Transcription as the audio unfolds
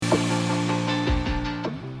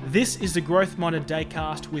This is the Growth Minded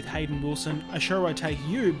Daycast with Hayden Wilson, a show where I take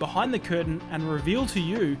you behind the curtain and reveal to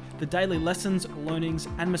you the daily lessons, learnings,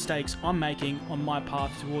 and mistakes I'm making on my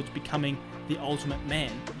path towards becoming the ultimate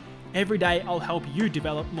man. Every day, I'll help you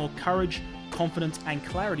develop more courage, confidence, and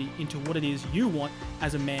clarity into what it is you want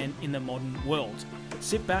as a man in the modern world.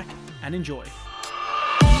 Sit back and enjoy.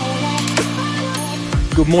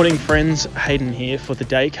 Good morning, friends. Hayden here for the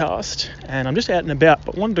Daycast, and I'm just out and about,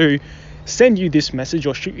 but wanted to send you this message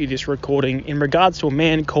or shoot you this recording in regards to a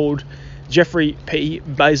man called Jeffrey P.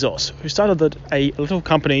 Bezos, who started a little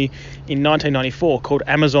company in 1994 called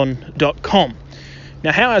Amazon.com.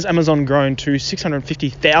 Now, how has Amazon grown to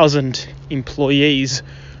 650,000 employees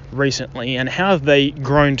recently, and how have they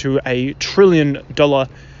grown to a $1 trillion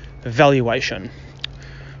valuation?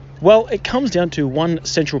 Well, it comes down to one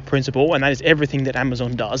central principle, and that is everything that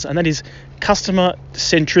Amazon does, and that is customer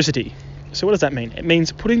centricity. So what does that mean? It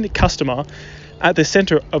means putting the customer at the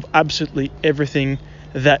center of absolutely everything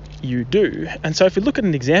that you do. And so if we look at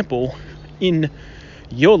an example in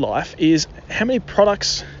your life, is how many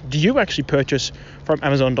products do you actually purchase from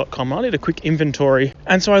Amazon.com? I did a quick inventory,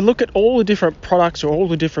 and so I look at all the different products or all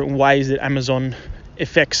the different ways that Amazon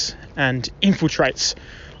affects and infiltrates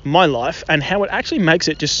my life, and how it actually makes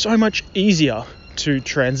it just so much easier to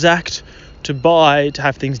transact, to buy, to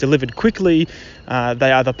have things delivered quickly.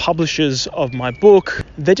 They are the publishers of my book.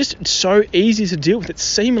 They're just so easy to deal with. It's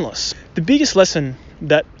seamless. The biggest lesson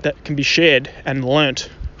that can be shared and learnt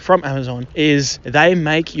from Amazon is they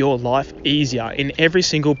make your life easier in every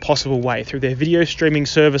single possible way, through their video streaming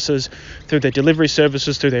services, through their delivery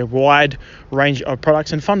services, through their wide range of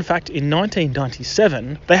products. And fun fact, in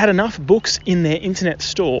 1997, they had enough books in their internet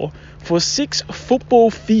store for 6 football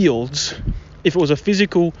fields. If it was a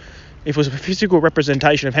physical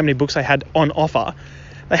representation of how many books they had on offer,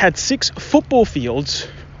 they had 6 football fields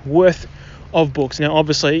worth of books. Now,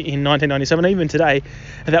 obviously, in 1997, even today,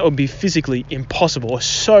 that would be physically impossible,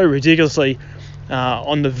 so ridiculously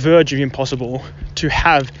on the verge of impossible to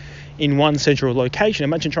have in one central location.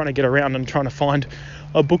 Imagine trying to get around and trying to find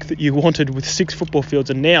a book that you wanted with 6 football fields.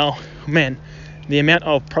 And now, man, the amount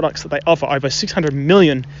of products that they offer, over 600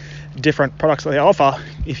 million different products that they offer,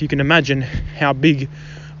 if you can imagine how big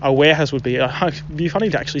a warehouse would be. It'd be funny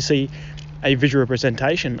to actually see a visual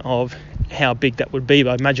representation of how big that would be, but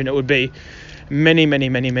I imagine it would be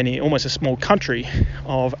many, almost a small country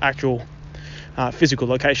of actual physical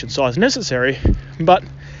location size necessary. But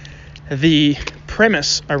the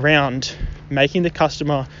premise around making the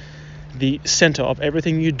customer the center of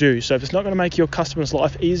everything you do, so if it's not going to make your customer's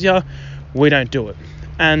life easier, we don't do it.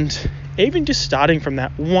 And even just starting from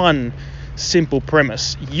that one simple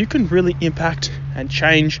premise, you can really impact and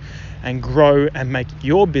change and grow and make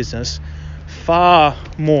your business far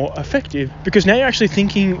more effective, because now you're actually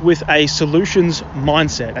thinking with a solutions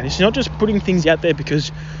mindset, and it's not just putting things out there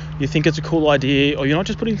because you think it's a cool idea, or you're not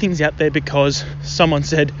just putting things out there because someone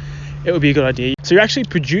said it would be a good idea. So you're actually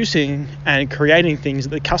producing and creating things that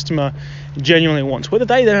the customer genuinely wants, whether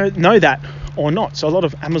they know that or not. So a lot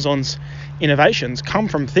of Amazon's innovations come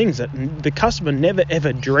from things that the customer never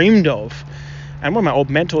ever dreamed of. And one of my old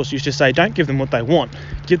mentors used to say, don't give them what they want,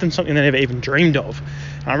 give them something they never even dreamed of.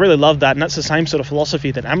 And I really love that, and that's the same sort of philosophy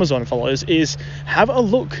that Amazon follows, is have a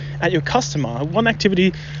look at your customer. One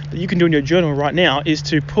activity that you can do in your journal right now is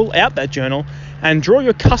to pull out that journal and draw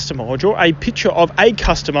your customer, or draw a picture of a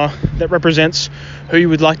customer that represents who you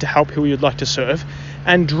would like to help, who you would like to serve,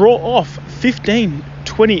 and draw off 15,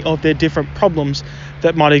 20 of their different problems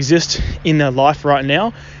that might exist in their life right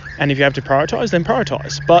now. And if you have to prioritize, then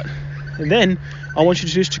prioritize. But then I want you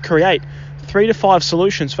to just to create 3 to 5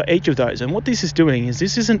 solutions for each of those. And what this is doing is,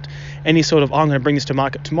 this isn't any sort of I'm going to bring this to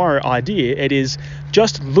market tomorrow idea. It is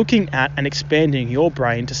just looking at and expanding your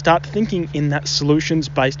brain to start thinking in that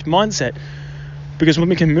solutions-based mindset. Because when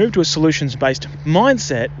we can move to a solutions-based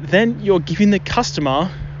mindset, then you're giving the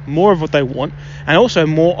customer more of what they want, and also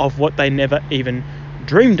more of what they never even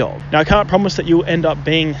dreamed of. Now, I can't promise that you'll end up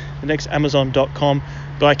being the next Amazon.com,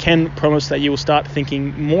 but I can promise that you will start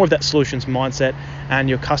thinking more of that solutions mindset, and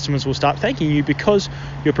your customers will start thanking you because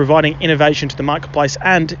you're providing innovation to the marketplace.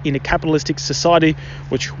 And in a capitalistic society,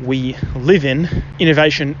 which we live in,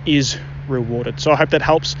 innovation is rewarded. So I hope that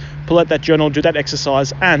helps. Pull out that journal, do that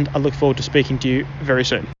exercise, and I look forward to speaking to you very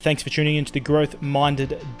soon. Thanks for tuning into the Growth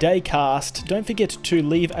Minded Daycast. Don't forget to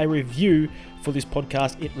leave a review for this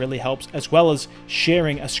podcast. It really helps, as well as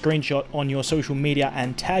sharing a screenshot on your social media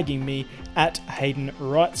and tagging me at Hayden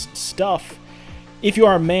Writes Stuff. If you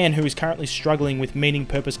are a man who is currently struggling with meaning,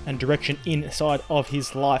 purpose, and direction inside of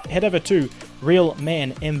his life, head over to Real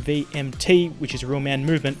Man MVMT, which is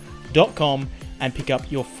realmanmovement.com, and pick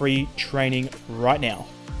up your free training right now.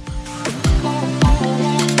 call.